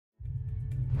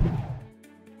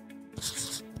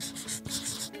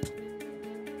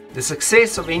The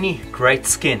success of any great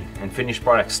skin and finished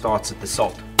product starts at the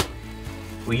salt.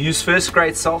 We use first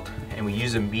grade salt and we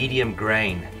use a medium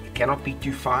grain. It cannot be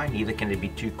too fine, neither can it be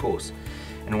too coarse.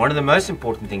 And one of the most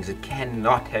important things, it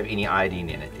cannot have any iodine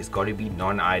in it. It's got to be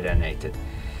non-iodinated.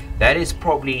 That is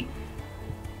probably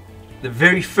the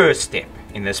very first step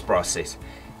in this process.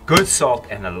 Good salt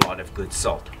and a lot of good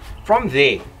salt. From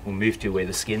there, we'll move to where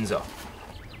the skins are.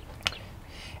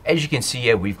 As you can see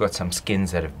here, we've got some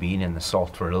skins that have been in the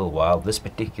salt for a little while. This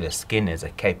particular skin is a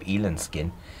Cape Eland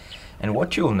skin. And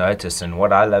what you'll notice, and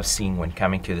what I love seeing when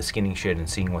coming to the skinning shed and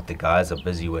seeing what the guys are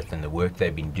busy with and the work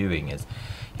they've been doing, is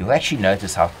you'll actually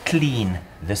notice how clean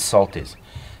this salt is.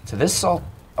 So this salt,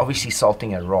 obviously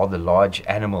salting a rather large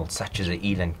animal such as an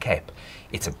eland cape,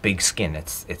 it's a big skin.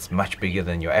 It's much bigger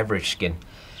than your average skin.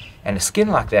 And a skin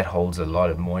like that holds a lot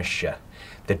of moisture.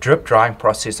 The drip drying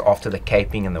process after the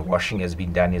caping and the washing has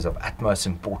been done is of utmost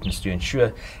importance to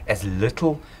ensure as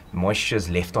little moisture is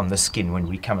left on the skin when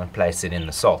we come and place it in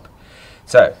the salt.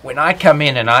 So when I come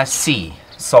in and I see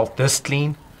salt this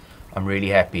clean, I'm really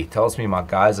happy. It tells me my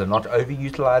guys are not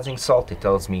overutilizing salt. It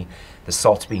tells me the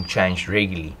salt's being changed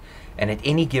regularly. And at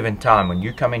any given time when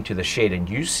you come into the shed and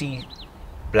you see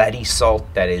bloody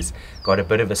salt that has got a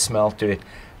bit of a smell to it,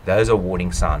 those are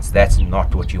warning signs. That's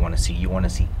not what you want to see. You want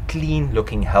to see clean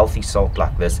looking healthy salt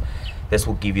like this. This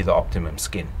will give you the optimum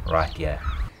skin right here.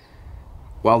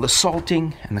 While the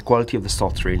salting and the quality of the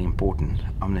salt is really important,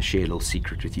 I'm going to share a little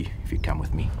secret with you if you come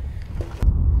with me.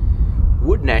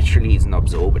 Wood naturally is an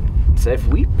absorbent. So if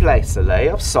we place a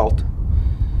layer of salt,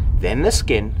 then the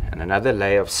skin, and another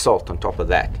layer of salt on top of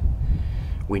that,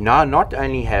 we now not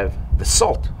only have the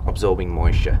salt absorbing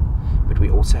moisture, but we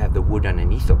also have the wood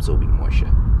underneath absorbing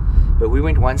moisture. But we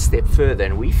went one step further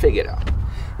and we figured out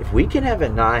if we can have a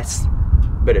nice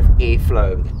bit of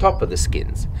airflow over the top of the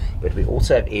skins, but we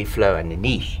also have airflow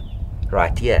underneath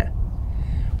right here,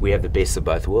 we have the best of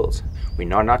both worlds. We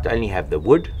now not only have the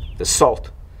wood, the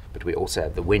salt, but we also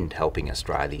have the wind helping us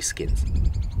dry these skins.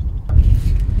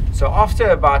 So after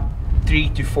about 3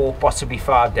 to 4, possibly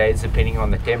 5 days, depending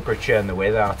on the temperature and the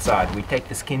weather outside, we take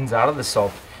the skins out of the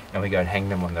salt and we go and hang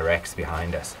them on the racks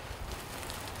behind us.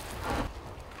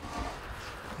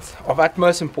 It's of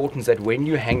utmost importance that when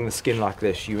you hang the skin like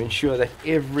this, you ensure that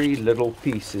every little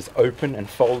piece is open and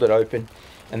folded open.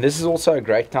 And this is also a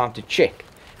great time to check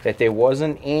that there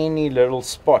wasn't any little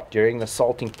spot during the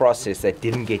salting process that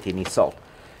didn't get any salt.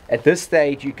 At this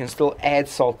stage, you can still add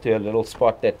salt to a little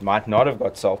spot that might not have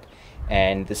got salt,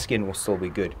 and the skin will still be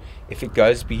good. If it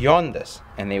goes beyond this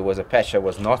and there was a patch that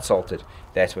was not salted,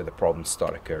 that's where the problems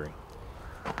start occurring.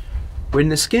 When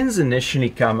the skins initially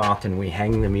come out and we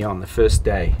hang them here on the first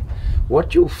day,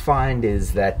 what you'll find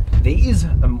is that there is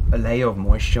a layer of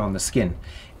moisture on the skin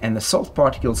and the salt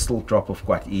particles still drop off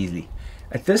quite easily.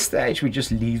 At this stage, we just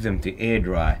leave them to air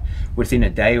dry. Within a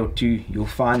day or two, you'll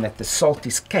find that the salt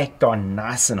is caked on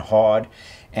nice and hard,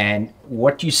 and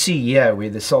what you see here, where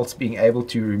the salt's being able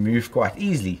to remove quite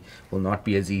easily, will not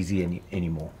be as easy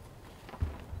anymore.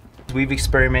 We've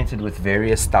experimented with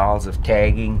various styles of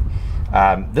tagging.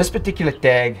 This particular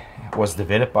tag was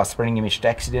developed by Splitting Image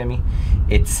Taxidermy.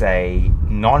 It's a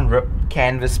non-rip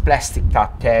canvas plastic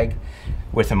type tag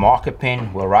with a marker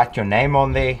pen. We'll write your name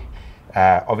on there.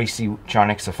 Obviously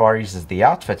Tronic Safaris is the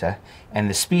outfitter, and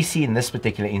the species in this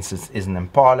particular instance is an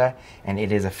impala, and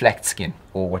it is a flat skin,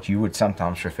 or what you would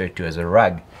sometimes refer to as a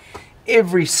rug.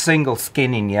 Every single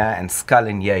skin in here and skull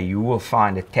in here, you will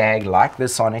find a tag like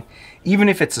this on it. Even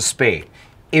if it's a spare,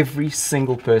 every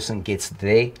single person gets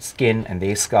their skin and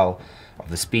their skull of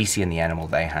the species and the animal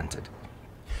they hunted.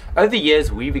 Over the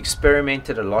years, we've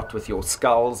experimented a lot with your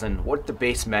skulls and what the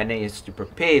best manner is to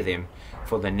prepare them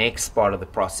for the next part of the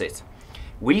process.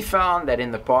 We found that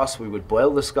in the past we would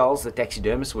boil the skulls, the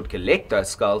taxidermist would collect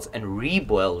those skulls and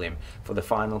reboil them for the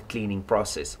final cleaning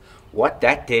process. What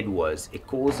that did was it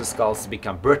caused the skulls to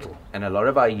become brittle, and a lot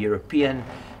of our European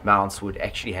mounts would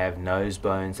actually have nose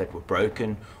bones that were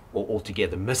broken or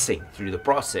altogether missing through the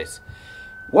process.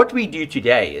 What we do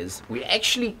today is we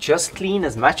actually just clean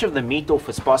as much of the meat off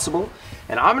as possible,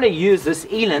 and I'm going to use this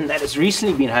eland that has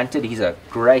recently been hunted. He's a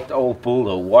great old bull,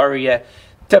 a warrior.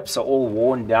 Tips are all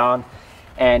worn down,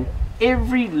 and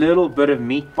every little bit of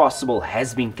meat possible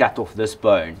has been cut off this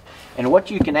bone. And what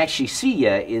you can actually see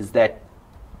here is that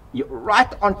you're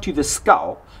right onto the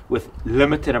skull with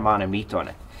limited amount of meat on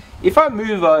it. If I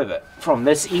move over from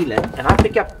this eland and I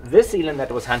pick up this eland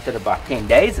that was hunted about 10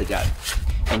 days ago,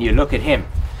 and you look at him,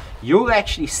 you'll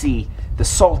actually see the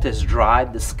salt has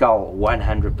dried the skull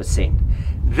 100%.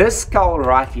 This skull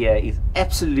right here is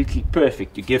absolutely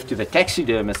perfect to give to the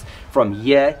taxidermist. From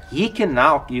here, he can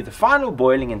now do the final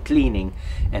boiling and cleaning,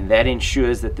 and that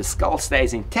ensures that the skull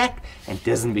stays intact and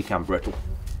doesn't become brittle.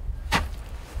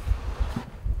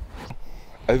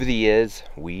 Over the years,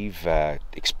 we've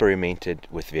experimented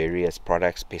with various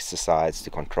products, pesticides to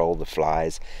control the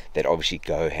flies that obviously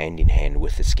go hand in hand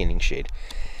with the skinning shed.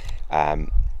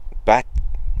 But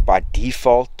by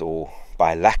default or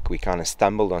by luck, we kind of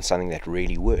stumbled on something that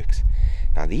really works.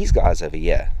 Now these guys over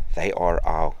here, they are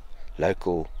our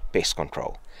local pest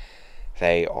control.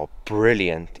 They are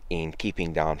brilliant in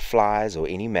keeping down flies or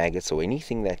any maggots or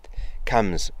anything that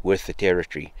comes with the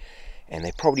territory, and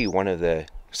they're probably one of the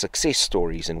success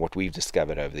stories in what we've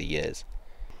discovered over the years.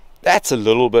 That's a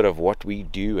little bit of what we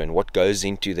do and what goes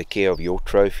into the care of your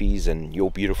trophies and your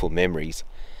beautiful memories.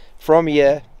 From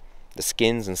here, the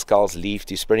skins and skulls leave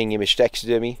to Splitting Image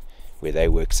Taxidermy, where they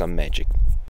work some magic.